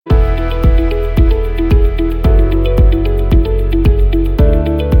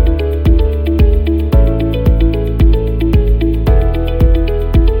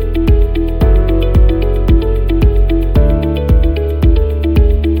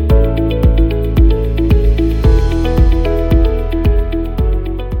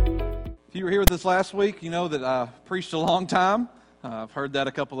since last week, you know that I preached a long time. I've heard that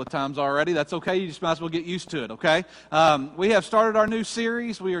a couple of times already. That's okay. You just might as well get used to it, okay? We have started our new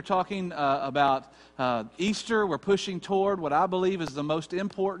series. We are talking about Easter. We're pushing toward what I believe is the most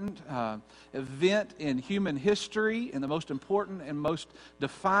important event in human history and the most important and most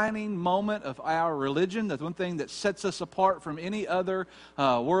defining moment of our religion. That's one thing that sets us apart from any other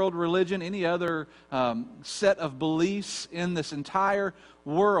world religion, any other set of beliefs in this entire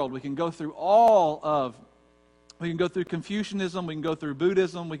world. We can go through we can go through Confucianism, we can go through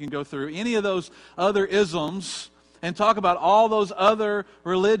Buddhism, we can go through any of those other isms and talk about all those other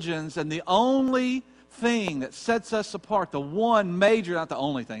religions, and the only thing that sets us apart, the one major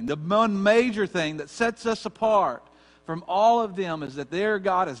thing that sets us apart from all of them is that their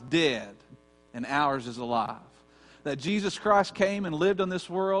God is dead and ours is alive. That Jesus Christ came and lived on this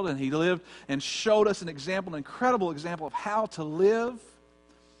world, and He lived and showed us an incredible example of how to live,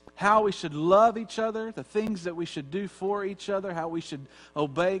 how we should love each other, the things that we should do for each other, how we should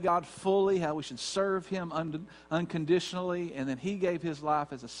obey God fully, how we should serve Him unconditionally, and then He gave His life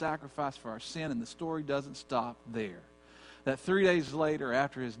as a sacrifice for our sin, and the story doesn't stop there. That 3 days later,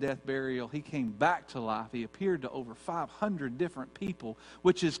 after His death, burial, He came back to life. He appeared to over 500 different people,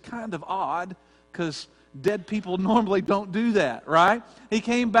 which is kind of odd, because dead people normally don't do that, right? He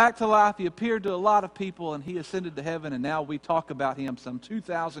came back to life, He appeared to a lot of people, and He ascended to heaven, and now we talk about Him some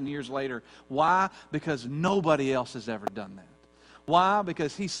 2,000 years later. Why? Because nobody else has ever done that. Why?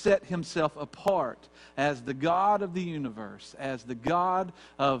 Because He set Himself apart as the God of the universe, as the God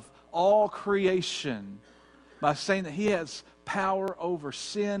of all creation, by saying that He has power over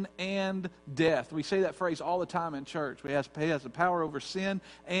sin and death. We say that phrase all the time in church. He has the power over sin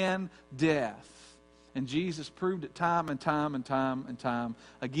and death. And Jesus proved it time and time and time and time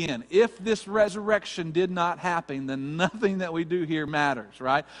again. If this resurrection did not happen, then nothing that we do here matters,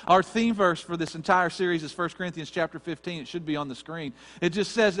 right? Our theme verse for this entire series is 1 Corinthians chapter 15. It should be on the screen. It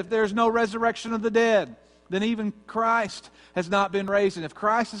just says, if there's no resurrection of the dead, then even Christ has not been raised. And if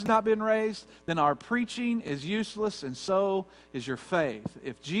Christ has not been raised, then our preaching is useless, and so is your faith.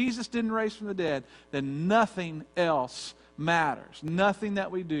 If Jesus didn't raise from the dead, then nothing else matters. Nothing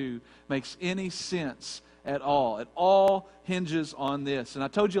that we do makes any sense at all. It all hinges on this. And I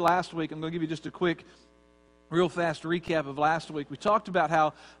told you last week, I'm going to give you just a quick, real fast recap of last week. We talked about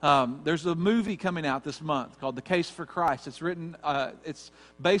how there's a movie coming out this month called The Case for Christ. It's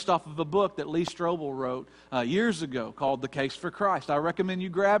based off of a book that Lee Strobel wrote years ago called The Case for Christ. I recommend you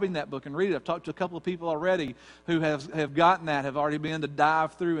grabbing that book and read it. I've talked to a couple of people already who have gotten that, have already begun to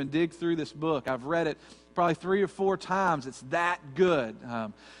dive through and dig through this book. I've read it probably 3 or 4 times. It's that good.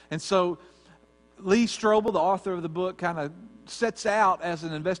 And so Lee Strobel, the author of the book, kind of sets out as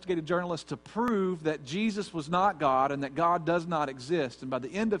an investigative journalist to prove that Jesus was not God and that God does not exist. And by the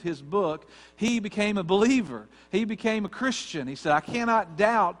end of his book, he became a believer. He became a Christian. He said, I cannot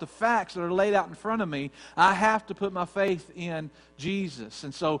doubt the facts that are laid out in front of me. I have to put my faith in Jesus.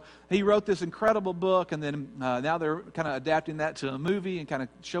 And so he wrote this incredible book, and then now they're kind of adapting that to a movie and kind of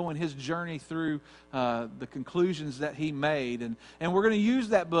showing his journey through the conclusions that he made. And we're going to use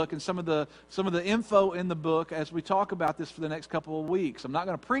that book and some of the info in the book as we talk about this for the next couple of weeks. I'm not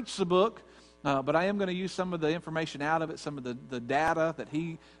going to preach the book, but I am going to use some of the information out of it, some of the data that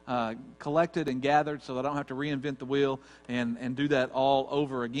he collected and gathered, so that I don't have to reinvent the wheel and do that all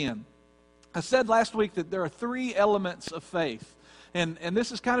over again. I said last week that there are 3 elements of faith. And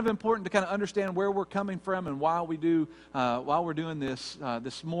this is kind of important to kind of understand where we're coming from and why we're doing this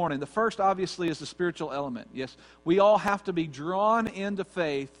this morning. The first, obviously, is the spiritual element. Yes, we all have to be drawn into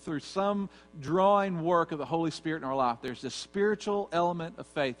faith through some drawing work of the Holy Spirit in our life. There's this spiritual element of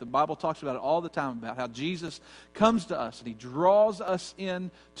faith. The Bible talks about it all the time, about how Jesus comes to us and He draws us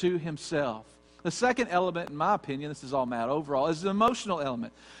into Himself. The second element, in my opinion, this is all Matt overall, is the emotional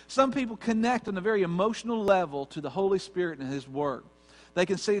element. Some people connect on a very emotional level to the Holy Spirit and His work. They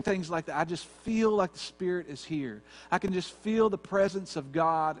can say things like that. I just feel like the Spirit is here. I can just feel the presence of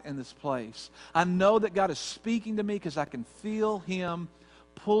God in this place. I know that God is speaking to me because I can feel Him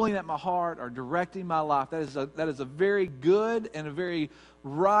pulling at my heart or directing my life. That is a very good and a very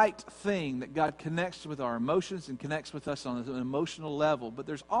right thing, that God connects with our emotions and connects with us on an emotional level. But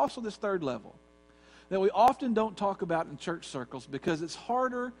there's also this third level that we often don't talk about in church circles because it's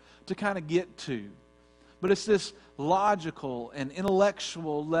harder to kind of get to. But it's this logical and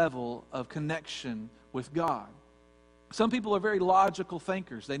intellectual level of connection with God. Some people are very logical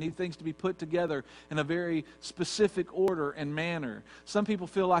thinkers. They need things to be put together in a very specific order and manner. Some people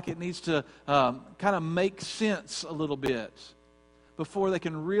feel like it needs to kind of make sense a little bit. before they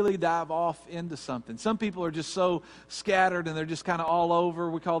can really dive off into something. Some people are just so scattered and they're just kind of all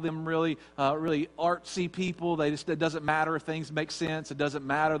over. We call them really artsy people. It doesn't matter if things make sense. It doesn't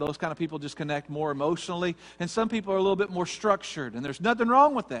matter. Those kind of people just connect more emotionally. And some people are a little bit more structured, and there's nothing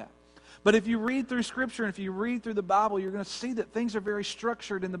wrong with that. But if you read through Scripture and if you read through the Bible, you're going to see that things are very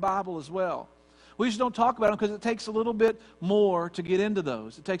structured in the Bible as well. We just don't talk about them because it takes a little bit more to get into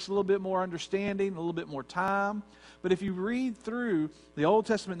those. It takes a little bit more understanding, a little bit more time. But if you read through the Old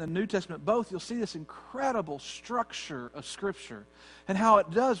Testament and the New Testament both, you'll see this incredible structure of Scripture and how it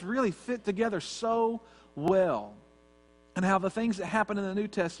does really fit together so well. And how the things that happen in the New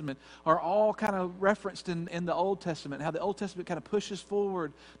Testament are all kind of referenced in the Old Testament. How the Old Testament kind of pushes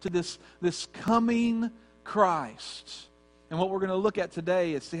forward to this coming Christ. And what we're going to look at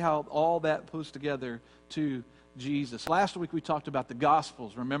today is see how all that pulls together to Jesus. Last week we talked about the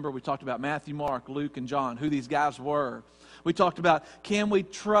Gospels. Remember, we talked about Matthew, Mark, Luke, and John, who these guys were. We talked about, can we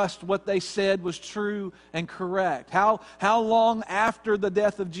trust what they said was true and correct? How long after the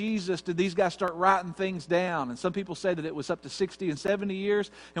death of Jesus did these guys start writing things down? And some people say that it was up to 60 and 70 years.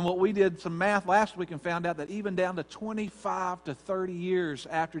 And what we did some math last week and found out that even down to 25 to 30 years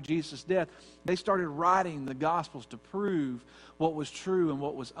after Jesus' death, they started writing the Gospels to prove what was true and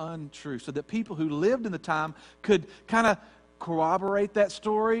what was untrue, so that people who lived in the time could kind of corroborate that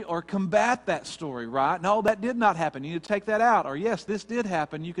story or combat that story, right? No, that did not happen. You need to take that out. Or yes, this did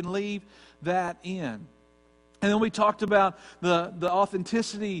happen. You can leave that in. And then we talked about the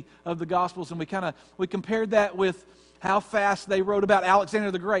authenticity of the Gospels, and we compared that with how fast they wrote about Alexander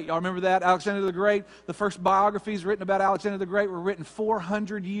the Great. Y'all remember that? Alexander the Great, the first biographies written about Alexander the Great were written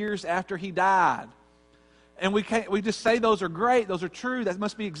 400 years after he died. And we just say those are great, those are true, that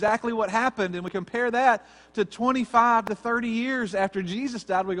must be exactly what happened. And we compare that to 25 to 30 years after Jesus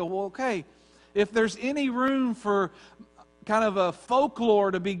died. We go, well, okay, if there's any room for kind of a folklore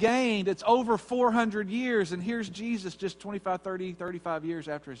to be gained, it's over 400 years. And here's Jesus just 25, 30, 35 years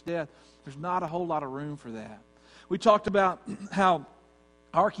after his death. There's not a whole lot of room for that. We talked about how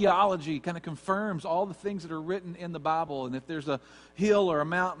archaeology kind of confirms all the things that are written in the Bible. And if there's a hill or a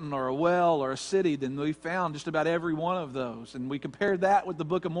mountain or a well or a city, then we found just about every one of those. And we compared that with the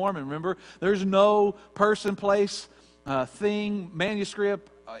Book of Mormon. Remember, there's no person, place, thing, manuscript,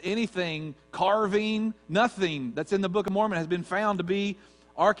 anything, carving, nothing that's in the Book of Mormon has been found to be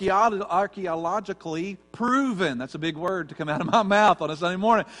archaeologically proven. That's a big word to come out of my mouth on a Sunday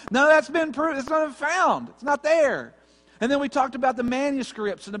morning. None of that's been proven. It's not found. It's not there. And then we talked about the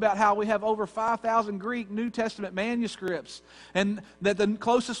manuscripts and about how we have over 5,000 Greek New Testament manuscripts. And that the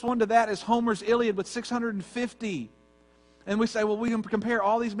closest one to that is Homer's Iliad with 650. And we say, well, we can compare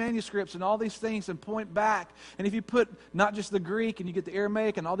all these manuscripts and all these things and point back. And if you put not just the Greek and you get the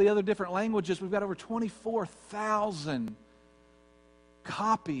Aramaic and all the other different languages, we've got over 24,000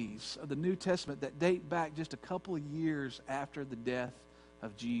 copies of the New Testament that date back just a couple of years after the death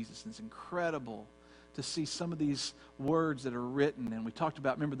of Jesus. And it's incredible to see some of these words that are written. And we talked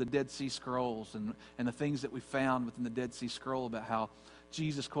about, remember, the Dead Sea Scrolls and the things that we found within the Dead Sea Scroll about how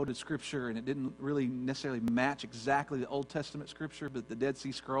Jesus quoted Scripture and it didn't really necessarily match exactly the Old Testament Scripture, but the Dead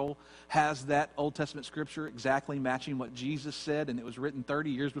Sea Scroll has that Old Testament Scripture exactly matching what Jesus said, and it was written 30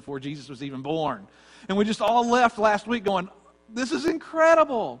 years before Jesus was even born. And we just all left last week going, this is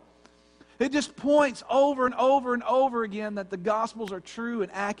incredible. It just points over and over and over again that the Gospels are true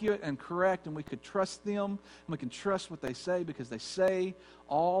and accurate and correct, and we could trust them, and we can trust what they say because they say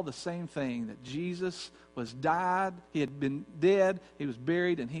all the same thing, that Jesus was died, he had been dead, he was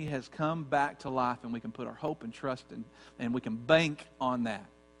buried, and he has come back to life, and we can put our hope and trust in, and we can bank on that.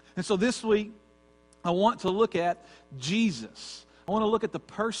 And so this week, I want to look at Jesus. I want to look at the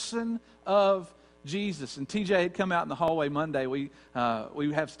person of Jesus. And TJ had come out in the hallway Monday. We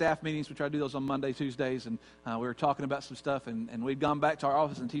have staff meetings. We try to do those on Monday, Tuesdays, and we were talking about some stuff, and we'd gone back to our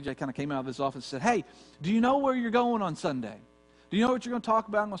office, and TJ kind of came out of his office and said, hey, do you know where you're going on Sunday? Do you know what you're going to talk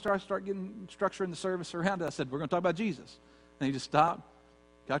about? I'm going to start getting structure in the service around it. I said, we're going to talk about Jesus. And he just stopped,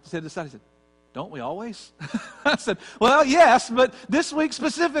 got his head to the side. He said, don't we always? I said, well, yes, but this week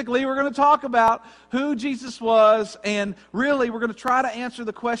specifically, we're going to talk about who Jesus was, and really, we're going to try to answer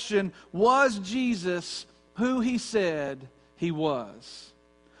the question, was Jesus who he said he was?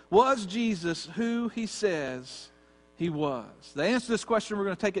 Was Jesus who he says he was? To answer this question, we're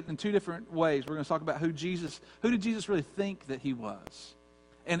going to take it in two different ways. We're going to talk about who did Jesus really think that he was?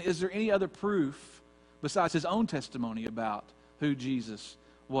 And is there any other proof besides his own testimony about who Jesus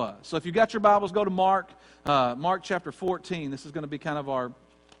was? So if you've got your Bibles, go to Mark chapter 14. This is going to be kind of our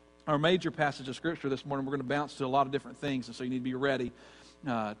major passage of Scripture this morning. We're going to bounce to a lot of different things, and so you need to be ready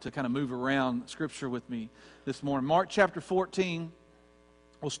to kind of move around Scripture with me this morning. Mark chapter 14,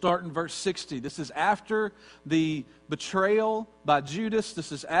 We'll start in verse 60. This is after the betrayal by Judas.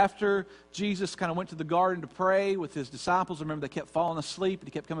 This is after Jesus kind of went to the garden to pray with his disciples. Remember, they kept falling asleep, and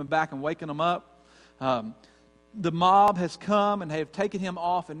he kept coming back and waking them up. The mob has come, and they have taken him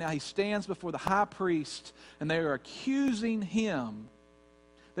off, and now he stands before the high priest, and they are accusing him.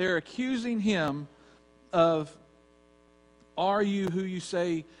 They are accusing him of, are you who you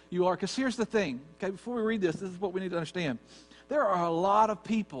say you are? Because here's the thing. Okay, before we read this is what we need to understand. There are a lot of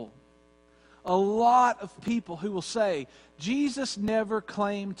people who will say, Jesus never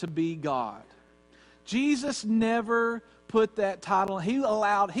claimed to be God. Jesus never put that title.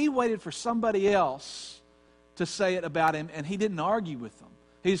 He waited for somebody else to say it about him, and he didn't argue with them.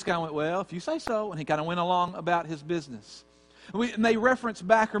 He just kind of went, well, if you say so, and he kind of went along about his business. And they reference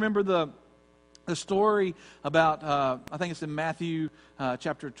back, remember the story about, I think it's in Matthew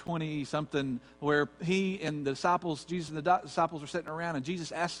chapter 20-something, where he and the disciples, Jesus and the disciples are sitting around, and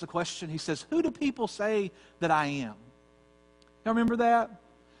Jesus asks the question. He says, who do people say that I am? Y'all remember that?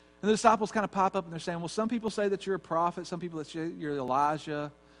 And the disciples kind of pop up, and they're saying, well, some people say that you're a prophet. Some people that you're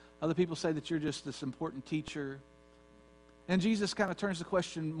Elijah. Other people say that you're just this important teacher. And Jesus kind of turns the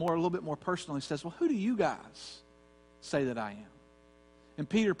question a little bit more personal. He says, well, who do you guys say that I am? And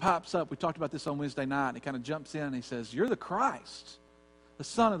Peter pops up. We talked about this on Wednesday night. And he kind of jumps in and he says, you're the Christ, the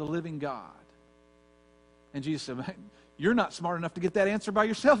Son of the living God. And Jesus said, you're not smart enough to get that answer by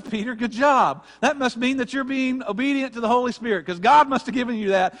yourself, Peter. Good job. That must mean that you're being obedient to the Holy Spirit, because God must have given you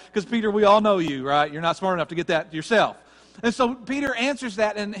that, because, Peter, we all know you, right? You're not smart enough to get that yourself. And so Peter answers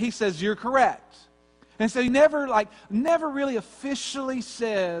that, and he says, you're correct. And so he never really officially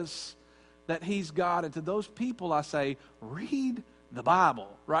says that he's God. And to those people, I say, read the Bible,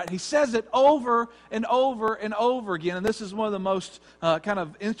 right? He says it over and over and over again. And this is one of the most kind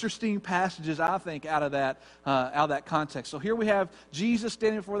of interesting passages, I think, out of that context. So here we have Jesus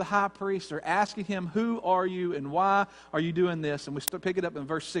standing before the high priest. They're asking him, who are you and why are you doing this? And we pick it up in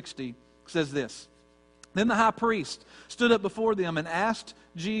verse 60. It says this. Then the high priest stood up before them and asked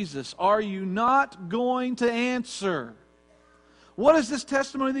Jesus, are you not going to answer? What is this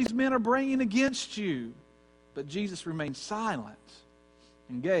testimony these men are bringing against you? But Jesus remained silent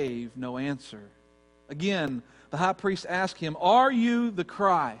and gave no answer. Again, the high priest asked him, are you the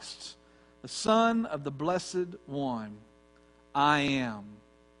Christ, the Son of the Blessed One? I am,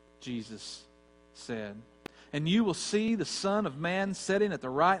 Jesus said. And you will see the Son of Man sitting at the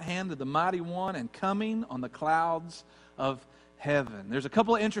right hand of the Mighty One and coming on the clouds of heaven. There's a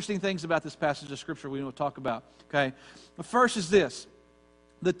couple of interesting things about this passage of Scripture we will talk about. Okay, the first is this.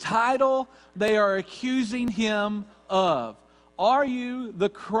 The title they are accusing him of. Are you the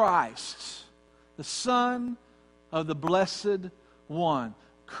Christ, the Son of the Blessed One?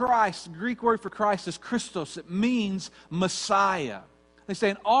 Christ, the Greek word for Christ is Christos. It means Messiah. They're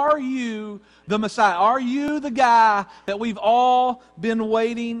saying, are you the Messiah? Are you the guy that we've all been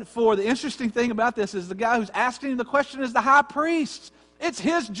waiting for? The interesting thing about this is the guy who's asking the question is the high priest. It's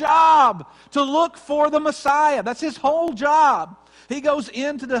his job to look for the Messiah. That's his whole job. He goes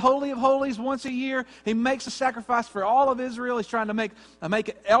into the Holy of Holies once a year. He makes a sacrifice for all of Israel. He's trying to make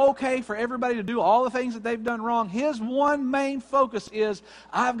it okay for everybody to do all the things that they've done wrong. His one main focus is,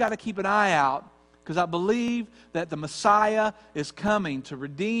 I've got to keep an eye out, because I believe that the Messiah is coming to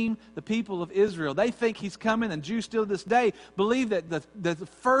redeem the people of Israel. They think he's coming, and Jews still to this day believe that the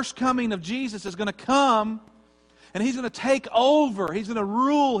first coming of Jesus is going to come, and he's going to take over. He's going to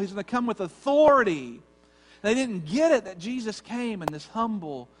rule. He's going to come with authority. They didn't get it that Jesus came in this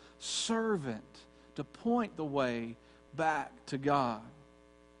humble servant to point the way back to God.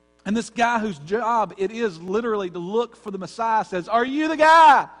 And this guy whose job it is literally to look for the Messiah says, are you the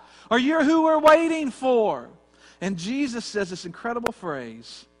guy? Are you who we're waiting for? And Jesus says this incredible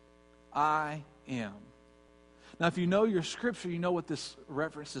phrase, I am. Now, if you know your Scripture, you know what this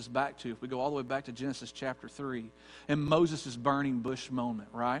references back to. If we go all the way back to Genesis chapter 3 and Moses' burning bush moment,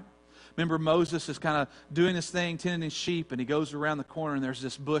 right? Remember, Moses is kind of doing this thing, tending his sheep, and he goes around the corner, and there's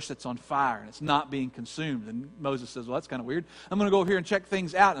this bush that's on fire, and it's not being consumed. And Moses says, well, that's kind of weird. I'm going to go over here and check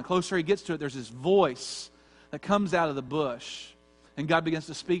things out. And the closer he gets to it, there's this voice that comes out of the bush. And God begins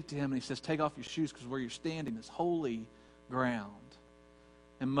to speak to him, and he says, take off your shoes, because where you're standing is holy ground.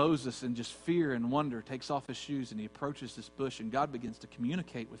 And Moses, in just fear and wonder, takes off his shoes, and he approaches this bush, and God begins to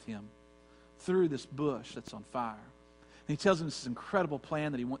communicate with him through this bush that's on fire. And he tells him this incredible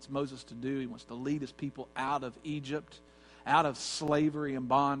plan that he wants Moses to do. He wants to lead his people out of Egypt, out of slavery and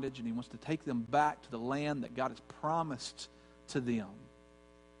bondage, and he wants to take them back to the land that God has promised to them.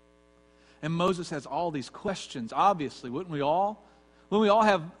 And Moses has all these questions, obviously, wouldn't we all? when we all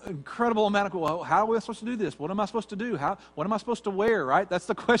have incredible amount of, well, how are we supposed to do this? What am I supposed to do? What am I supposed to wear, right? That's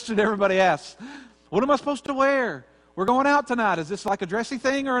the question everybody asks. What am I supposed to wear? We're going out tonight. Is this like a dressy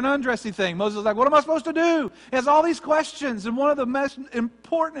thing or an undressy thing? Moses is like, what am I supposed to do? He has all these questions. And one of the most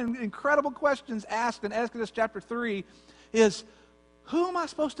important and incredible questions asked in Exodus chapter 3 is, who am I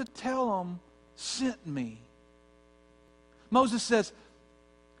supposed to tell them sent me? Moses says,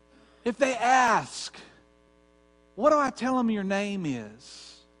 if they ask, what do I tell them your name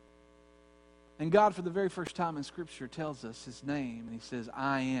is? And God, for the very first time in Scripture, tells us his name. And he says,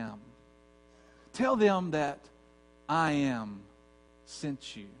 I am. Tell them that I am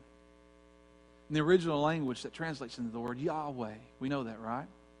sent you. In the original language that translates into the word Yahweh. We know that, right?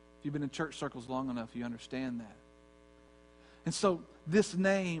 If you've been in church circles long enough, you understand that. And so this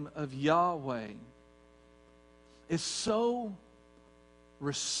name of Yahweh is so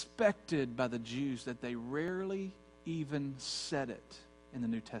respected by the Jews that they rarely even said it in the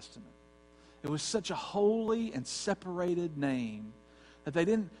New Testament. It was such a holy and separated name that they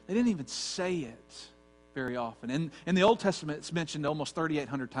didn't even say it very often. In the Old Testament, it's mentioned almost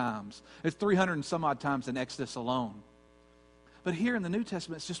 3,800 times. It's 300 and some odd times in Exodus alone. But here in the New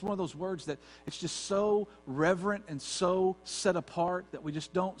Testament, it's just one of those words that it's just so reverent and so set apart that we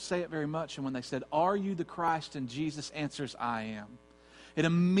just don't say it very much. And when they said, are you the Christ? And Jesus answers, I am. It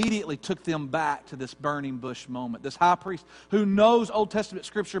immediately took them back to this burning bush moment. This high priest who knows Old Testament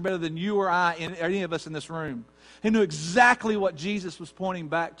Scripture better than you or I, or any of us in this room. He knew exactly what Jesus was pointing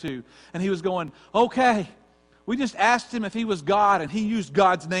back to. And he was going, okay, we just asked him if he was God, and he used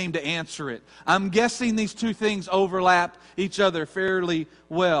God's name to answer it. I'm guessing these two things overlap each other fairly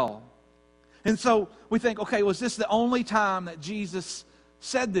well. And so we think, okay, was this the only time that Jesus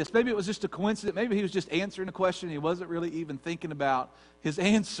said this? Maybe it was just a coincidence. Maybe he was just answering a question. He wasn't really even thinking about his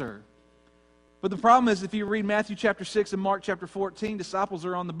answer. But the problem is, if you read Matthew chapter 6 and Mark chapter 14, disciples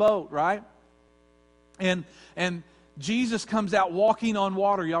are on the boat, right? And Jesus comes out walking on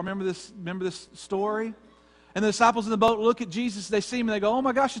water. Y'all remember this story? And the disciples in the boat look at Jesus, they see him, and they go, oh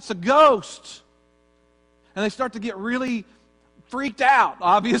my gosh, it's a ghost. And they start to get really freaked out,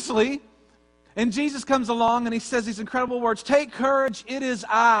 obviously. And Jesus comes along and he says these incredible words, take courage, it is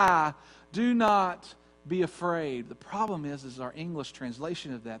I, do not be afraid. The problem is our English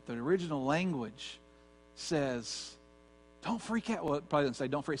translation of that, the original language says, don't freak out. Well, it probably doesn't say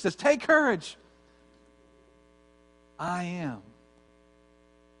don't freak. It says, take courage, I am.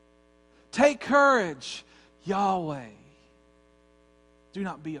 Take courage, Yahweh. Do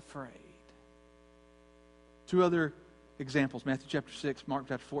not be afraid. Two other examples, Matthew chapter 6, Mark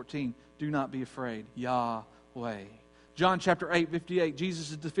chapter 14. Do not be afraid, Yahweh. John chapter 8:58,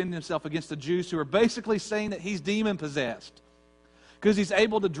 Jesus is defending himself against the Jews who are basically saying that he's demon-possessed because he's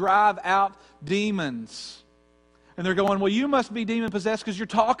able to drive out demons. And they're going, well, you must be demon-possessed because you're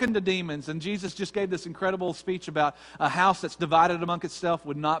talking to demons. And Jesus just gave this incredible speech about a house that's divided among itself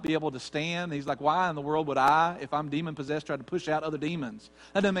would not be able to stand. And he's like, why in the world would I, if I'm demon-possessed, try to push out other demons?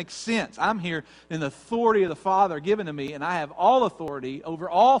 That doesn't make sense. I'm here in the authority of the Father given to me, and I have all authority over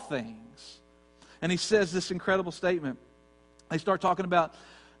all things. And he says this incredible statement. They start talking about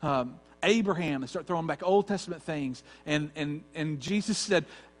Abraham. They start throwing back Old Testament things. And Jesus said,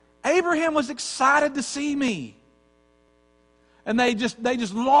 Abraham was excited to see me. And they just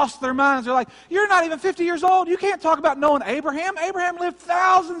lost their minds. They're like, you're not even 50 years old. You can't talk about knowing Abraham. Abraham lived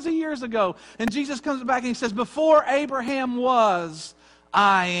thousands of years ago. And Jesus comes back and he says, before Abraham was,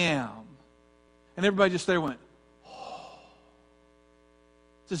 I am. And everybody just there went, oh,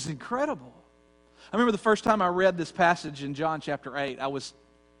 this is incredible. I remember the first time I read this passage in John chapter 8. Let's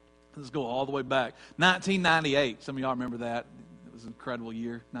go all the way back. 1998. Some of y'all remember that. It was an incredible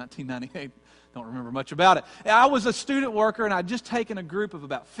year, 1998. Don't remember much about it. I was a student worker, and I'd just taken a group of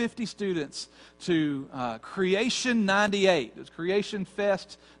about 50 students to Creation 98. It was Creation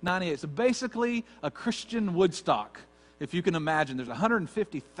Fest 98. So basically a Christian Woodstock, if you can imagine. There's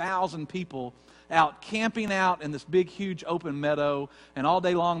 150,000 people out camping out in this big, huge open meadow, and all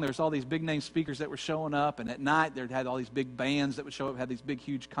day long there's all these big-name speakers that were showing up, and at night they had all these big bands that would show up, had these big,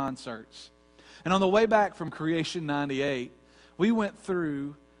 huge concerts. And on the way back from Creation 98, we went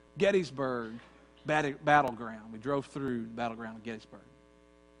through Gettysburg Battleground. We drove through the battleground of Gettysburg.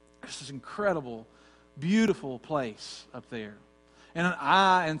 It's this incredible, beautiful place up there. And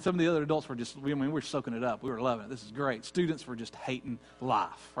I and some of the other adults were we were soaking it up. We were loving it. This is great. Students were just hating life,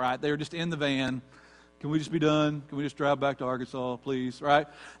 right? They were just in the van. Can we just be done? Can we just drive back to Arkansas, please, right?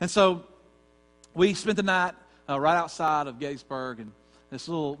 And so we spent the night right outside of Gettysburg in this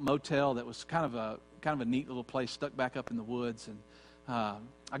little motel that was kind of a neat little place stuck back up in the woods. And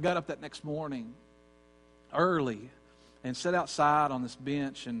I got up that next morning early, and sat outside on this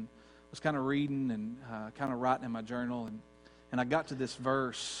bench and was kind of reading and kind of writing in my journal. And I got to this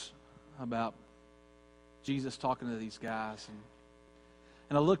verse about Jesus talking to these guys.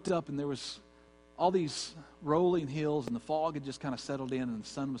 And I looked up, and there was all these rolling hills, and the fog had just kind of settled in, and the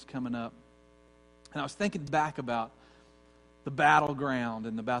sun was coming up. And I was thinking back about the battleground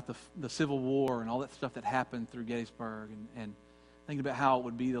and about the Civil War and all that stuff that happened through Gettysburg, and thinking about how it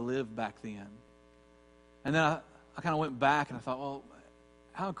would be to live back then. And then I kind of went back and I thought, well,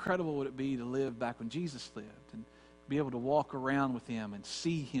 how incredible would it be to live back when Jesus lived and be able to walk around with him and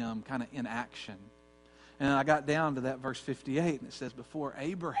see him kind of in action. And I got down to that verse 58, and it says, before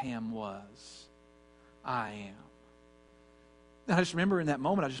Abraham was, I am. And I just remember in that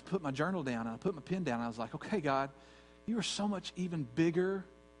moment, I just put my journal down, and I put my pen down, and I was like, okay, God, you are so much even bigger.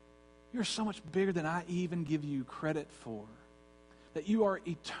 You're so much bigger than I even give you credit for. That you are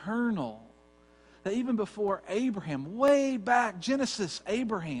eternal. That even before Abraham, way back, Genesis,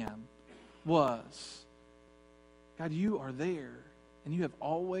 Abraham was. God, you are there, and you have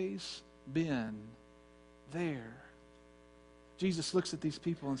always been there. Jesus looks at these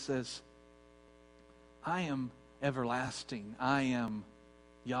people and says, I am everlasting. I am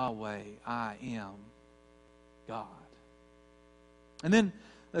Yahweh. I am God. And then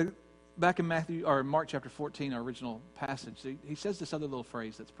back in Mark chapter 14, our original passage, he says this other little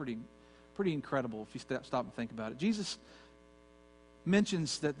phrase that's pretty incredible if you stop and think about it. Jesus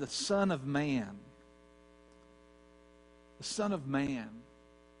mentions that the Son of Man,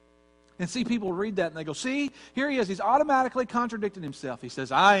 and see, people read that and they go, see, here he is. He's automatically contradicting himself. He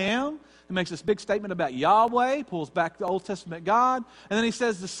says, I am. He makes this big statement about Yahweh, pulls back the Old Testament God, and then he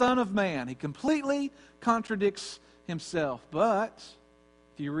says the Son of Man. He completely contradicts himself. But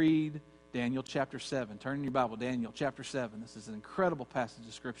if you read Daniel chapter 7, turn in your Bible, Daniel chapter 7. This is an incredible passage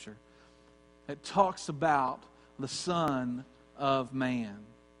of Scripture. It talks about the Son of Man.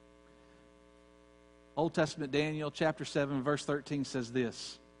 Old Testament Daniel chapter 7 verse 13 says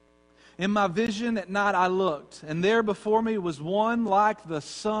this. In my vision at night I looked, and there before me was one like the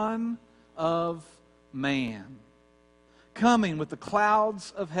Son of Man, coming with the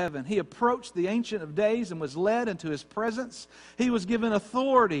clouds of heaven. He approached the Ancient of Days and was led into his presence. He was given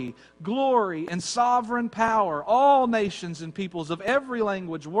authority, glory, and sovereign power. All nations and peoples of every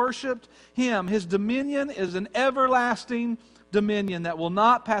language worshipped him. His dominion is an everlasting dominion that will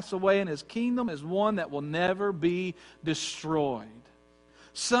not pass away, and his kingdom is one that will never be destroyed.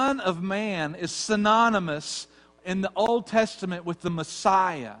 Son of Man is synonymous in the Old Testament with the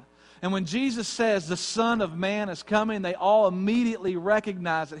Messiah. And when Jesus says the Son of Man is coming, they all immediately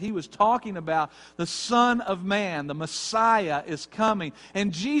recognize that he was talking about the Son of Man. The Messiah is coming.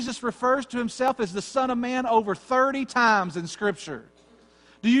 And Jesus refers to himself as the Son of Man over 30 times in Scripture.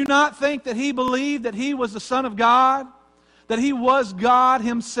 Do you not think that he believed that he was the Son of God? That he was God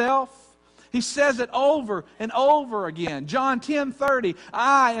himself? He says it over and over again. John 10:30,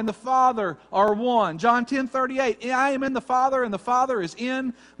 I and the Father are one. John 10:38, I am in the Father and the Father is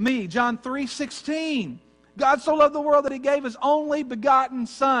in me. John 3:16, God so loved the world that he gave his only begotten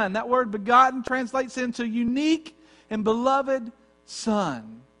Son. That word begotten translates into unique and beloved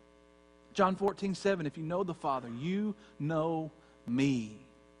Son. John 14:7, if you know the Father, you know me.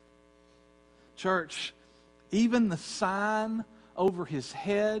 Church, even the sign over his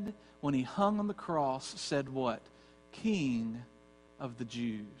head when he hung on the cross said what? King of the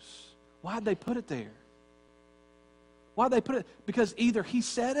Jews. Why'd they put it there? Why'd they put it? Because either he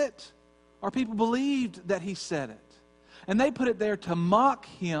said it or people believed that he said it. And they put it there to mock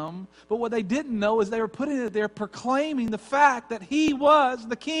him, but what they didn't know is they were putting it there proclaiming the fact that he was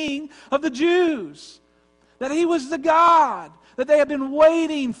the King of the Jews. That he was the God that they had been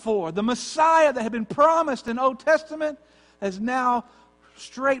waiting for. The Messiah that had been promised in Old Testament is now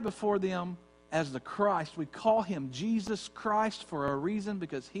straight before them as the Christ. We call him Jesus Christ for a reason,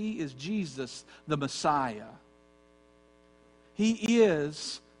 because he is Jesus, the Messiah. He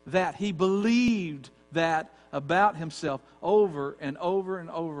is that. He believed that about himself over and over and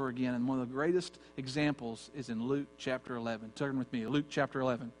over again. And one of the greatest examples is in Luke chapter 11. Turn with me, Luke chapter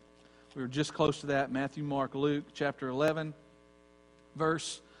 11. We were just close to that. Matthew, Mark, Luke chapter 11,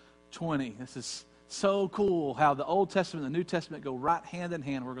 verse 20. This is so cool how the Old Testament and the New Testament go right hand in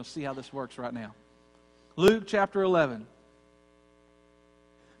hand. We're going to see how this works right now. Luke chapter 11.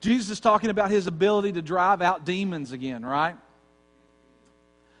 Jesus is talking about his ability to drive out demons again, right?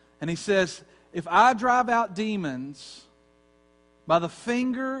 And he says, if I drive out demons by the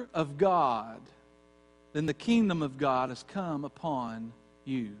finger of God, then the kingdom of God has come upon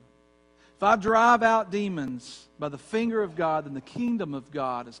you. If I drive out demons by the finger of God, then the kingdom of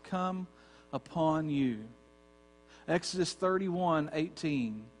God has come upon you. Exodus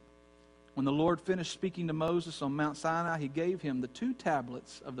 31:18. When the Lord finished speaking to Moses on Mount Sinai, He gave him the 2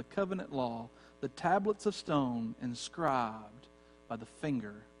 tablets of the covenant law, the tablets of stone inscribed by the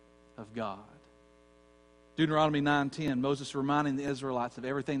finger of God. Deuteronomy 9:10, Moses reminding the Israelites of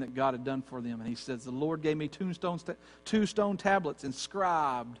everything that God had done for them. And he says, the Lord gave me 2 stone tablets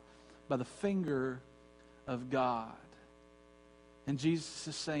inscribed by the finger of God. And Jesus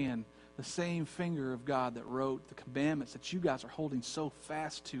is saying, the same finger of God that wrote the commandments that you guys are holding so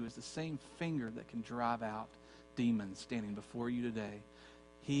fast to is the same finger that can drive out demons standing before you today.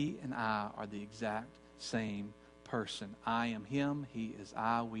 He and I are the exact same person. I am Him, He is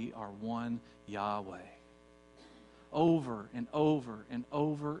I, we are one Yahweh. Over and over and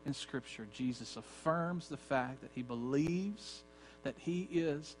over in Scripture, Jesus affirms the fact that He believes that He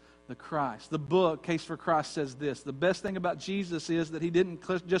is the Christ. The book, Case for Christ, says this: the best thing about Jesus is that He didn't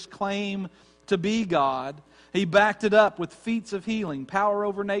just claim to be God. He backed it up with feats of healing, power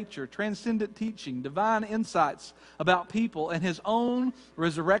over nature, transcendent teaching, divine insights about people, and His own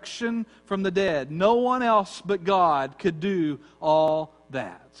resurrection from the dead. No one else but God could do all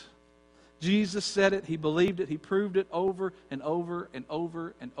that. Jesus said it, He believed it, He proved it over and over and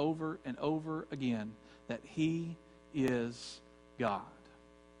over and over and over again, that He is God.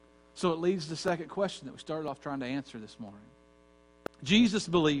 So it leads to the second question that we started off trying to answer this morning. Jesus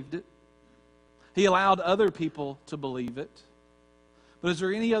believed it. He allowed other people to believe it. But is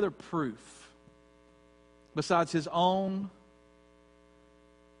there any other proof besides His own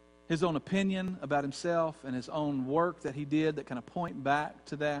opinion about Himself and His own work that He did that kind of point back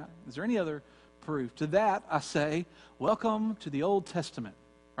to that? Is there any other proof? To that, I say, welcome to the Old Testament,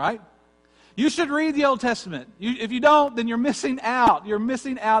 right? You should read the Old Testament. If you don't, then you're missing out. You're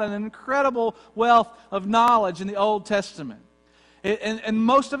missing out on an incredible wealth of knowledge in the Old Testament. And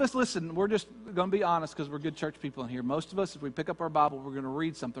most of us, listen, we're just going to be honest because we're good church people in here. Most of us, if we pick up our Bible, we're going to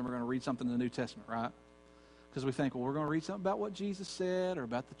read something. We're going to read something in the New Testament, right? Because we think, well, we're going to read something about what Jesus said or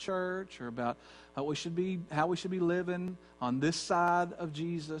about the church or about how we should be living on this side of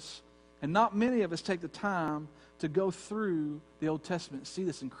Jesus. And not many of us take the time to go through the Old Testament and see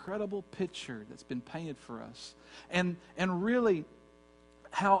this incredible picture that's been painted for us. And really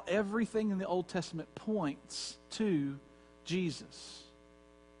how everything in the Old Testament points to Jesus.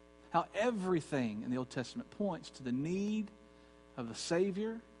 How everything in the Old Testament points to the need of the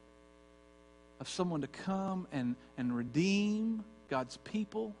Savior, of someone to come and redeem God's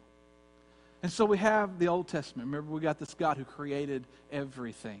people. And so we have the Old Testament. Remember, we got this God who created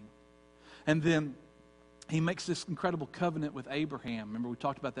everything. And then He makes this incredible covenant with Abraham. Remember, we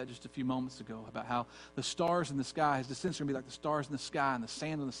talked about that just a few moments ago, about how the stars in the sky, His descendants are going to be like the stars in the sky and the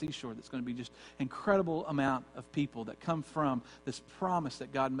sand on the seashore. That's going to be just incredible amount of people that come from this promise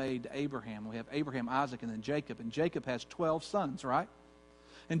that God made to Abraham. We have Abraham, Isaac, and then Jacob. And Jacob has 12 sons, right?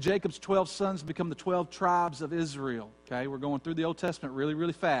 And Jacob's 12 sons become the 12 tribes of Israel. Okay, we're going through the Old Testament really,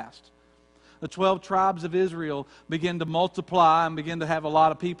 really fast. The 12 tribes of Israel begin to multiply and begin to have a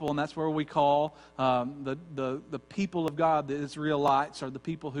lot of people, and that's where we call the people of God, the Israelites, are the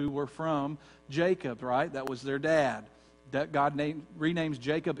people who were from Jacob, right? That was their dad. That God renames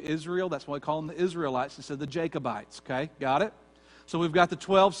Jacob Israel. That's why we call them the Israelites instead of the Jacobites. Okay, got it? So we've got the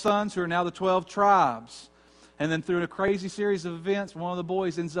 12 sons who are now the 12 tribes. And then through a crazy series of events, one of the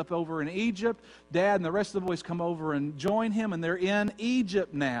boys ends up over in Egypt. Dad and the rest of the boys come over and join him, and they're in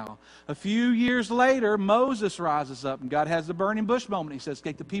Egypt now. A few years later, Moses rises up, and God has the burning bush moment. He says,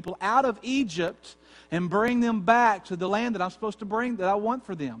 take the people out of Egypt and bring them back to the land that I'm supposed to bring, that I want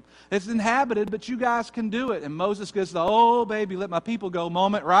for them. It's inhabited, but you guys can do it. And Moses gets the, oh, baby, let my people go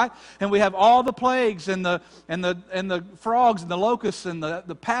moment, right? And we have all the plagues and the frogs and the locusts and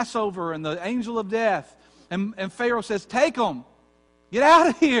the Passover and the angel of death. And Pharaoh says, take them. Get out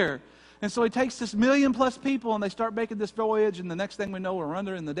of here. And so he takes this 1 million+ people, and they start making this voyage, and the next thing we know, we're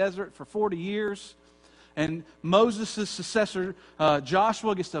under in the desert for 40 years. And Moses' successor,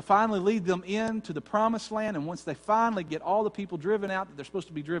 Joshua, gets to finally lead them into the promised land. And once they finally get all the people driven out that they're supposed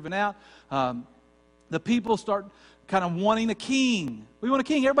to be driven out, the people start kind of wanting a king. We want a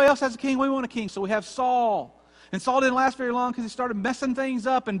king. Everybody else has a king. We want a king. So we have Saul. And Saul didn't last very long because he started messing things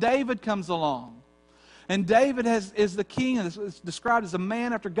up, and David comes along. And David is the king, and is described as a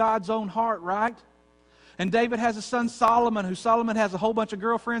man after God's own heart, right? And David has a son Solomon, who Solomon has a whole bunch of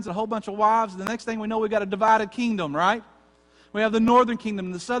girlfriends and a whole bunch of wives. And the next thing we know, we've got a divided kingdom, right? We have the northern kingdom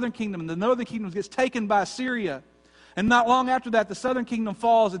and the southern kingdom. And the northern kingdom gets taken by Assyria. And not long after that, the southern kingdom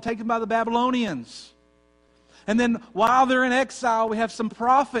falls and taken by the Babylonians. And then while they're in exile, we have some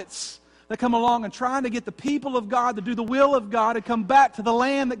prophets that come along and trying to get the people of God to do the will of God and come back to the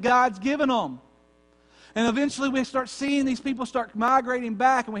land that God's given them. And eventually we start seeing these people start migrating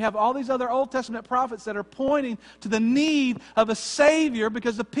back, and we have all these other Old Testament prophets that are pointing to the need of a Savior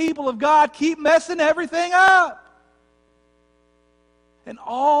because the people of God keep messing everything up. And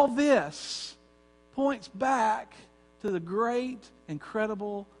all this points back to the great,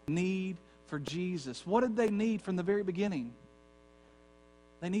 incredible need for Jesus. What did they need from the very beginning?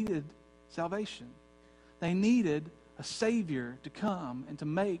 They needed salvation. They needed a Savior to come and to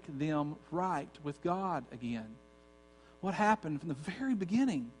make them right with God again. What happened from the very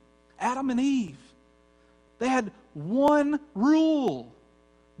beginning? Adam and Eve, they had one rule.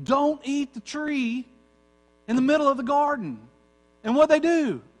 Don't eat the tree in the middle of the garden. And what they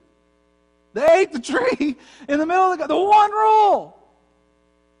do? They ate the tree in the middle of the one rule.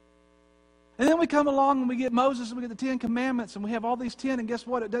 And then we come along and we get Moses and we get the 10 Commandments and we have all these 10, and guess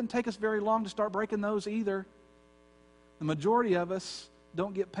what? It doesn't take us very long to start breaking those either. The majority of us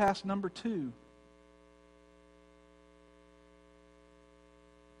don't get past number 2.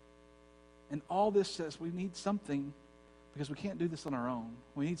 And all this says we need something, because we can't do this on our own.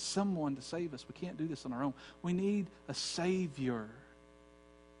 We need someone to save us. We can't do this on our own. We need a Savior.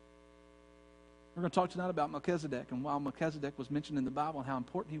 We're going to talk tonight about Melchizedek, and why Melchizedek was mentioned in the Bible and how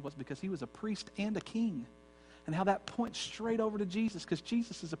important he was, because he was a priest and a king. And how that points straight over to Jesus, because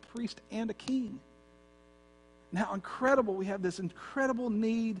Jesus is a priest and a king. And how incredible, we have this incredible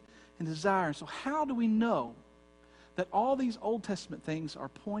need and desire. So how do we know that all these Old Testament things are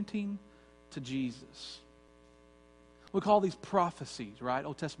pointing to Jesus? We call these prophecies, right?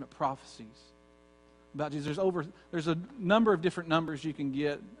 Old Testament prophecies about Jesus. There's a number of different numbers you can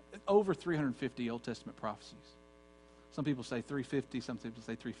get. Over 350 Old Testament prophecies. Some people say 350, some people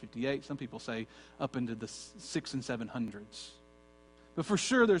say 358, some people say up into the 600s and 700s. But for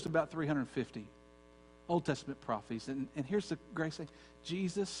sure there's about 350 Old Testament prophecies. And here's the great thing.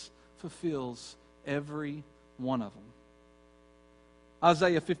 Jesus fulfills every one of them.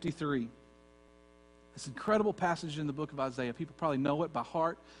 Isaiah 53. This incredible passage in the book of Isaiah. People probably know it by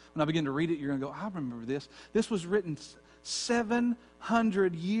heart. When I begin to read it, you're going to go, I remember this. This was written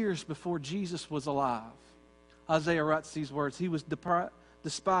 700 years before Jesus was alive. Isaiah writes these words, He was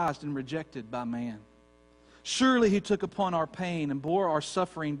despised and rejected by man. Surely He took upon our pain and bore our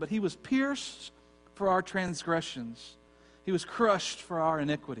suffering, but He was pierced for our transgressions. He was crushed for our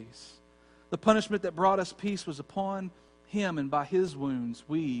iniquities. The punishment that brought us peace was upon Him, and by His wounds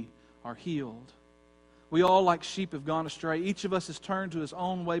we are healed. We all like sheep have gone astray. Each of us has turned to his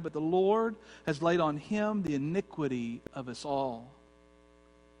own way, but the Lord has laid on Him the iniquity of us all.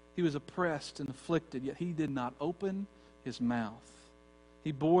 He was oppressed and afflicted, yet He did not open His mouth.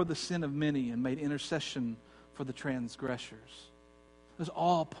 He bore the sin of many and made intercession for the transgressors. This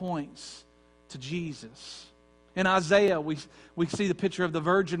all points to Jesus. In Isaiah, we see the picture of the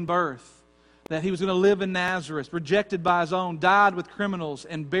virgin birth, that He was going to live in Nazareth, rejected by His own, died with criminals,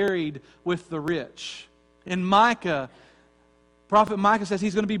 and buried with the rich. In Micah, prophet Micah says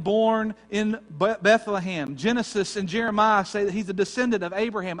He's going to be born in Bethlehem. Genesis and Jeremiah say that He's a descendant of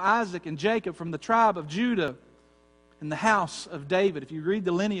Abraham, Isaac, and Jacob from the tribe of Judah in the house of David. If you read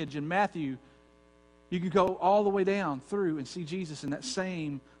the lineage in Matthew, you can go all the way down through and see Jesus in that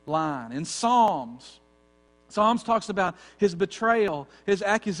same line. In Psalms talks about His betrayal, His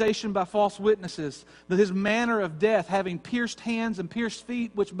accusation by false witnesses, His manner of death, having pierced hands and pierced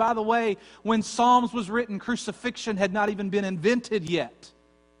feet, which, by the way, when Psalms was written, crucifixion had not even been invented yet.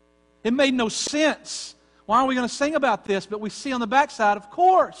 It made no sense. Why are we going to sing about this? But we see on the backside, of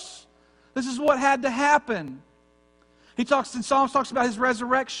course, this is what had to happen. Psalms talks about His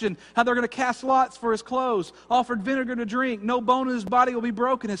resurrection, how they're going to cast lots for His clothes, offered vinegar to drink, no bone in His body will be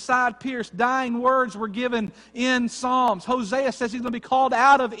broken, His side pierced, dying words were given in Psalms. Hosea says He's going to be called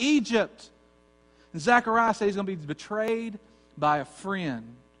out of Egypt. And Zechariah says He's going to be betrayed by a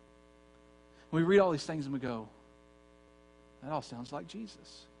friend. We read all these things and we go, that all sounds like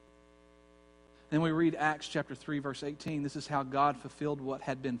Jesus. Then we read Acts chapter 3, verse 18. This is how God fulfilled what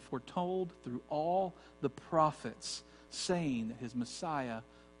had been foretold through all the prophets, saying that His Messiah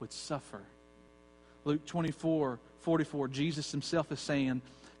would suffer. Luke 24:44, Jesus Himself is saying,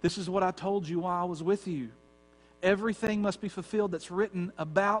 this is what I told you while I was with you. Everything must be fulfilled that's written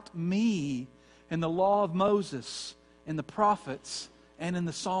about me in the law of Moses, in the prophets, and in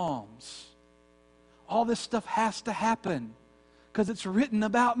the Psalms. All this stuff has to happen because it's written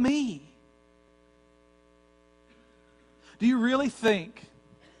about me. Do you really think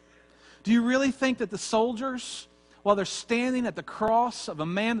that the soldiers, while they're standing at the cross of a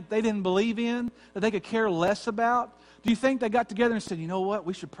man that they didn't believe in, that they could care less about? Do you think they got together and said, you know what,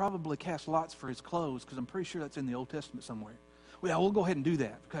 we should probably cast lots for His clothes, because I'm pretty sure that's in the Old Testament somewhere. Well, yeah, we'll go ahead and do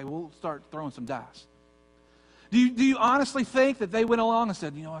that. Okay, we'll start throwing some dice. Do you honestly think that they went along and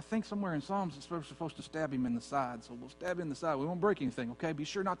said, I think somewhere in Psalms it's supposed to stab him in the side, so we'll stab him in the side. We won't break anything, okay? Be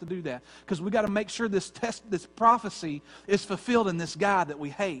sure not to do that, because we got to make sure this prophecy is fulfilled in this guy that we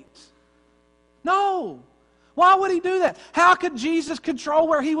hate. No. Why would he do that? How could Jesus control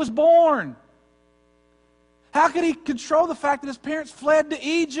where he was born? How could he control the fact that his parents fled to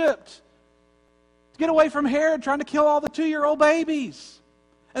Egypt to get away from Herod trying to kill all the 2-year-old babies?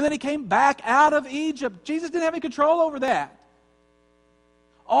 And then he came back out of Egypt. Jesus didn't have any control over that.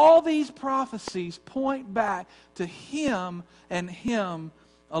 All these prophecies point back to him and him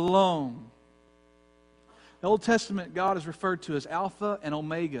alone. The Old Testament, God is referred to as Alpha and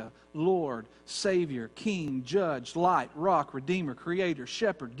Omega, Lord, Savior, King, Judge, Light, Rock, Redeemer, Creator,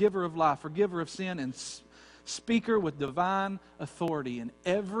 Shepherd, Giver of life, Forgiver of sin, and Speaker with divine authority. And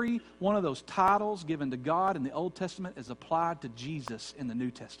every one of those titles given to God in the Old Testament is applied to Jesus in the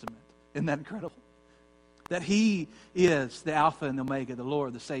New Testament. Isn't that incredible? That He is the Alpha and the Omega, the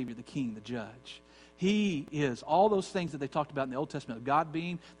Lord, the Savior, the King, the Judge. He is all those things that they talked about in the Old Testament of God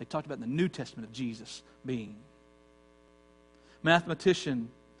being, they talked about in the New Testament of Jesus being. Mathematician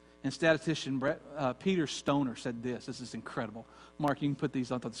and statistician Peter Stoner said this. This is incredible. Mark, you can put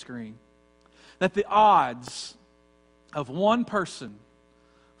these onto the screen. That the odds of one person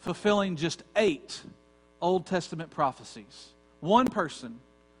fulfilling just 8 Old Testament prophecies, one person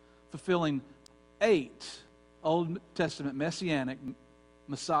fulfilling 8 Old Testament Messianic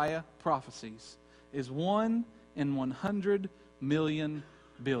Messiah prophecies is 1 in 100 million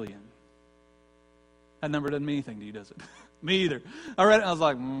billion. That number doesn't mean anything to you, does it? Me either. I read it and I was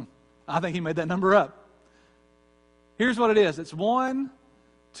like, I think he made that number up. Here's what it is. It's 1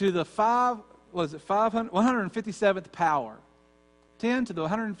 to the 157th power. 10 to the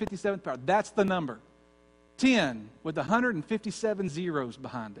 157th power. That's the number. 10 with 157 zeros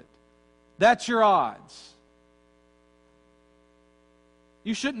behind it. That's your odds.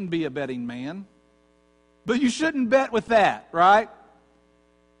 You shouldn't be a betting man, but you shouldn't bet with that, right?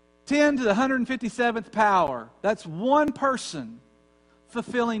 10 to the 157th power. That's one person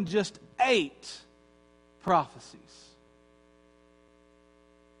fulfilling just 8 prophecies.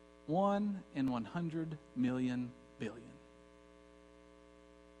 1 in 100 million billion.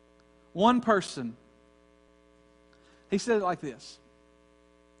 One person. He said it like this.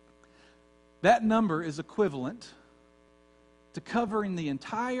 That number is equivalent to covering the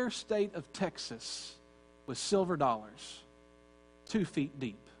entire state of Texas with silver dollars, 2 feet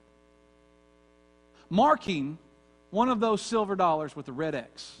deep. Marking one of those silver dollars with a red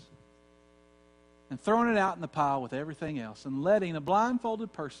X and throwing it out in the pile with everything else and letting a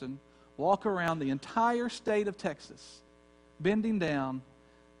blindfolded person walk around the entire state of Texas, bending down,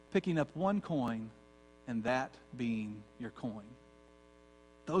 picking up one coin, and that being your coin.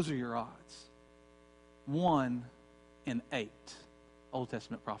 Those are your odds. 1 in 8 Old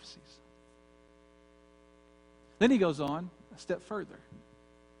Testament prophecies. Then he goes on a step further.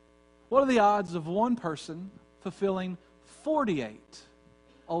 What are the odds of one person fulfilling 48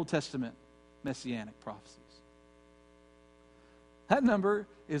 Old Testament Messianic prophecies? That number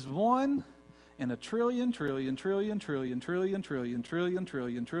is 1 in a trillion, trillion, trillion, trillion, trillion, trillion, trillion,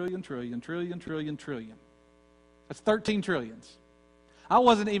 trillion, trillion, trillion, trillion, trillion, trillion. That's 13 trillions. I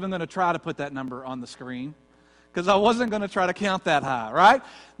wasn't even going to try to put that number on the screen because I wasn't going to try to count that high, right?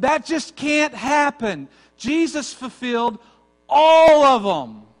 That just can't happen. Jesus fulfilled all of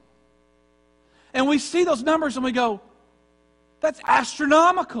them. And we see those numbers and we go, that's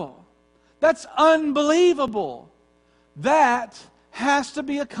astronomical. That's unbelievable. That has to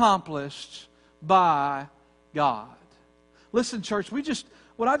be accomplished by God. Listen, church,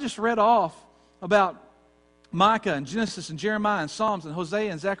 what I just read off about Micah and Genesis and Jeremiah and Psalms and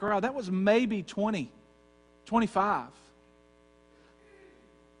Hosea and Zechariah, that was maybe 20, 25.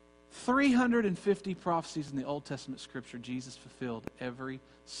 350 prophecies in the Old Testament Scripture, Jesus fulfilled every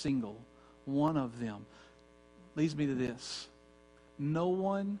single one of them. Leads me to this. No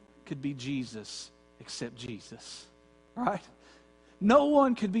one could be Jesus except Jesus. Right? No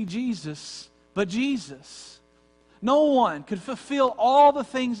one could be Jesus but Jesus. No one could fulfill all the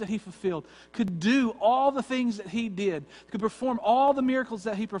things that He fulfilled, could do all the things that He did, could perform all the miracles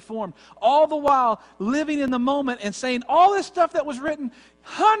that He performed, all the while living in the moment and saying all this stuff that was written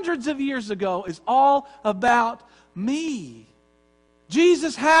hundreds of years ago is all about me.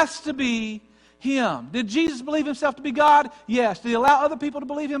 Jesus has to be Him. Did Jesus believe Himself to be God? Yes. Did He allow other people to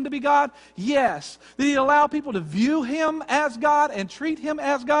believe Him to be God? Yes. Did He allow people to view Him as God and treat Him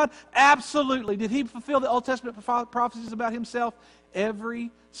as God? Absolutely. Did He fulfill the Old Testament prophecies about Himself? Every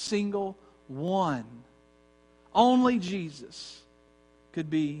single one. Only Jesus could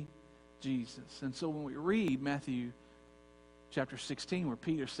be Jesus. And so when we read Matthew chapter 16, where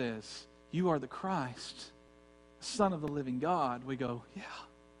Peter says, "You are the Christ, the Son of the living God," we go,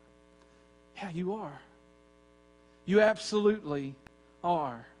 yeah, you are. You absolutely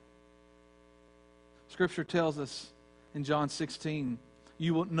are. Scripture tells us in John 16,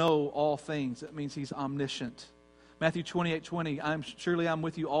 you will know all things. That means he's omniscient. Matthew 28:20, surely I'm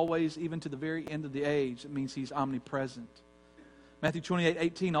with you always, even to the very end of the age. It means he's omnipresent. Matthew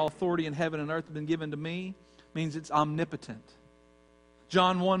 28:18, all authority in heaven and earth has been given to me, means it's omnipotent.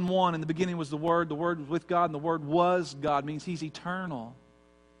 John 1:1, in the beginning was the Word was with God, and the Word was God, means he's eternal.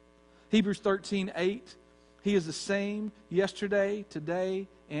 Hebrews 13:8, he is the same yesterday, today,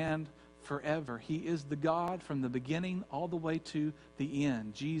 and forever. He is the God from the beginning all the way to the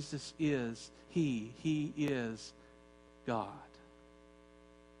end. Jesus is He. He is God.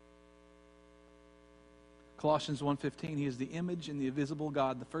 Colossians 1:15, he is the image and the invisible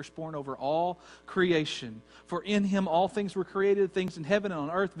God, the firstborn over all creation. For in him all things were created, things in heaven and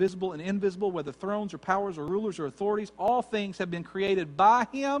on earth, visible and invisible, whether thrones or powers or rulers or authorities. All things have been created by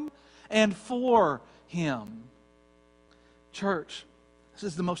him and for him. Church, this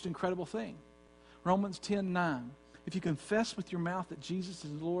is the most incredible thing. Romans 10:9. If you confess with your mouth that Jesus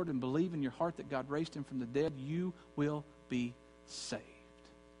is Lord and believe in your heart that God raised him from the dead, you will be saved.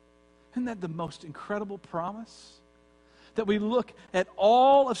 Isn't that the most incredible promise? That we look at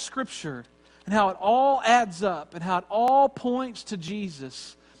all of Scripture and how it all adds up and how it all points to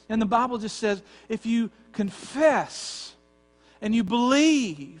Jesus. And the Bible just says, if you confess and you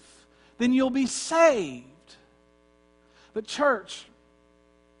believe, then you'll be saved. But church,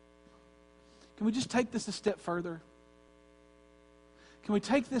 can we just take this a step further? Can we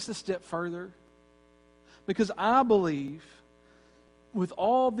take this a step further? Because I believe with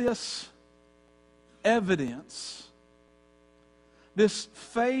all this evidence, this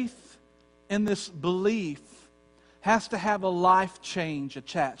faith and this belief has to have a life change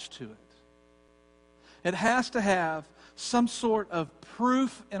attached to it. It has to have some sort of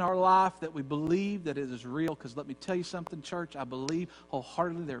proof in our life that we believe that it is real. Because let me tell you something, church, I believe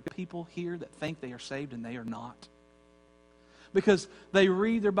wholeheartedly there are people here that think they are saved and they are not. Because they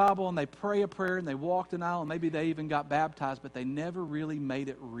read their Bible and they pray a prayer and they walked an aisle and maybe they even got baptized, but they never really made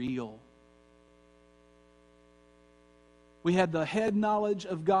it real. We had the head knowledge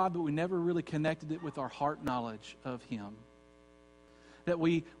of God, but we never really connected it with our heart knowledge of Him. That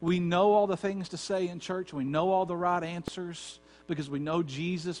we know all the things to say in church, we know all the right answers because we know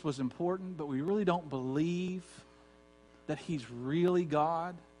Jesus was important, but we really don't believe that He's really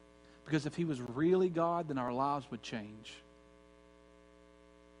God. Because if He was really God, then our lives would change.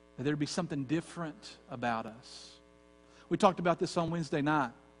 There'd be something different about us. We talked about this on Wednesday night.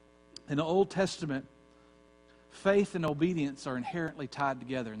 In the Old Testament, faith and obedience are inherently tied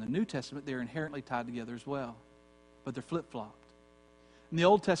together. In the New Testament, they're inherently tied together as well. But they're flip-flopped. In the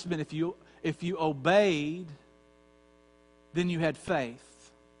Old Testament, if you obeyed, then you had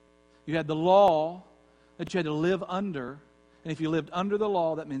faith. You had the law that you had to live under. And if you lived under the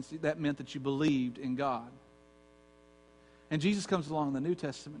law, that meant that you believed in God. And Jesus comes along in the New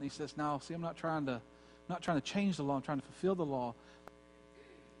Testament and He says, "No, see, I'm not trying to change the law. I'm trying to fulfill the law.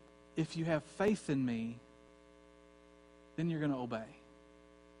 If you have faith in me, then you're going to obey.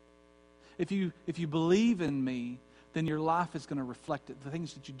 If you believe in me, then your life is going to reflect it. The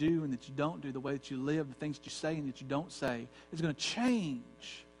things that you do and that you don't do, the way that you live, the things that you say and that you don't say, is going to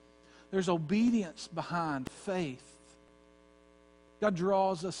change. There's obedience behind faith. God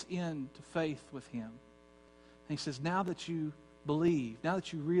draws us into faith with Him. And He says, now that you believe, now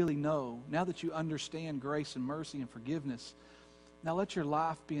that you really know, now that you understand grace and mercy and forgiveness, now let your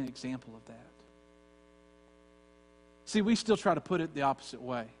life be an example of that. See, we still try to put it the opposite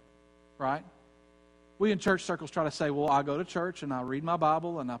way, right? We in church circles try to say, well, I go to church and I read my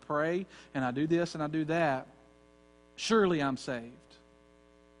Bible and I pray and I do this and I do that. Surely I'm saved.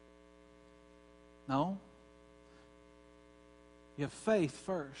 No. You have faith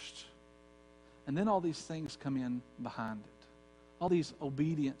first. And then all these things come in behind it. All these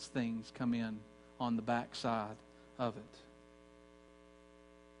obedience things come in on the backside of it.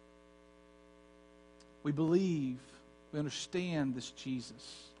 We believe, we understand this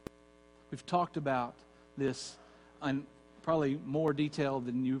Jesus. We've talked about this in probably more detail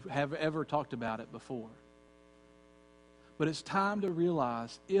than you have ever talked about it before. But it's time to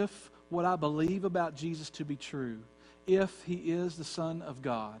realize if what I believe about Jesus to be true, if He is the Son of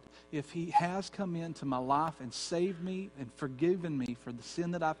God, if He has come into my life and saved me and forgiven me for the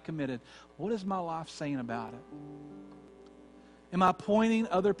sin that I've committed, what is my life saying about it? Am I pointing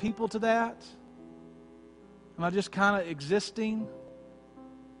other people to that? Am I just kind of existing?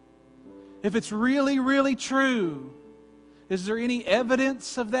 if it's really, really true, is there any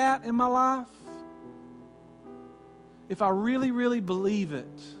evidence of that in my life? If I really, really believe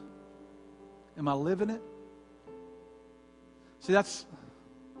it, am I living it? See, that's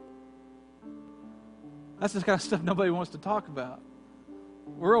the kind of stuff nobody wants to talk about.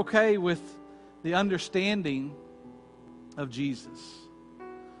 We're okay with the understanding of Jesus.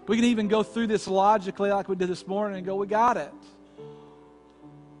 We can even go through this logically like we did this morning and go, we got it.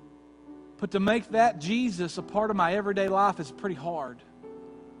 But to make that Jesus a part of my everyday life is pretty hard.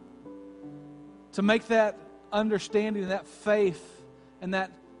 To make that understanding, that faith, and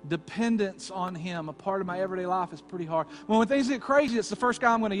that dependence on Him a part of my everyday life is pretty hard. When things get crazy, it's the first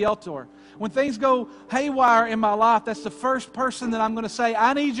guy I'm going to yell to. When things go haywire in my life, that's the first person that I'm going to say,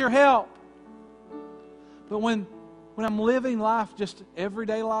 I need your help. But when I'm living life, just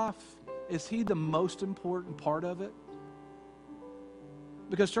everyday life, is He the most important part of it?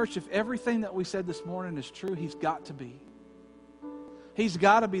 Because, church, if everything that we said this morning is true, He's got to be. He's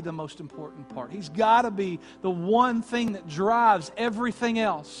got to be the most important part. He's got to be the one thing that drives everything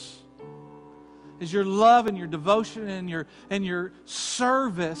else. Is your love and your devotion and your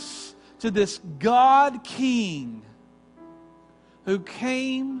service to this God King who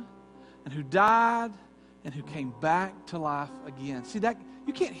came and who died and who came back to life again. See, that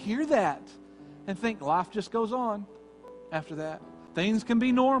you can't hear that and think life just goes on after that. Things can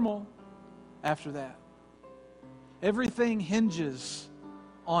be normal after that. Everything hinges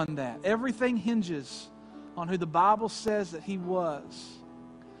on that. Everything hinges on who the Bible says that He was.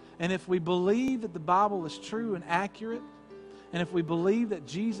 And if we believe that the Bible is true and accurate, and if we believe that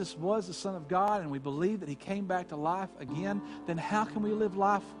Jesus was the Son of God, and we believe that He came back to life again, then how can we live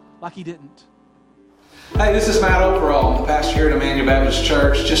life like He didn't? Hey, this is Matt Overall, the pastor here at Emmanuel Baptist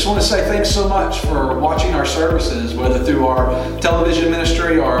Church. Just want to say thanks so much for watching our services, whether through our television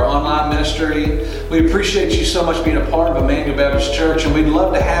ministry or our online ministry. We appreciate you so much being a part of Emmanuel Baptist Church, and we'd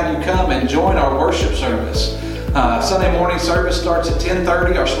love to have you come and join our worship service. Sunday morning service starts at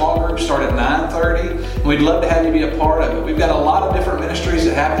 10:30. Our small groups start at 9:30. And we'd love to have you be a part of it. We've got a lot of different ministries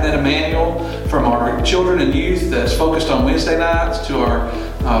that happen at Emmanuel, from our children and youth that's focused on Wednesday nights to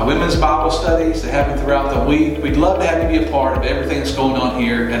our women's Bible studies that happen throughout the week. We'd love to have you be a part of everything that's going on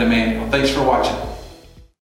here at Emmanuel. Thanks for watching.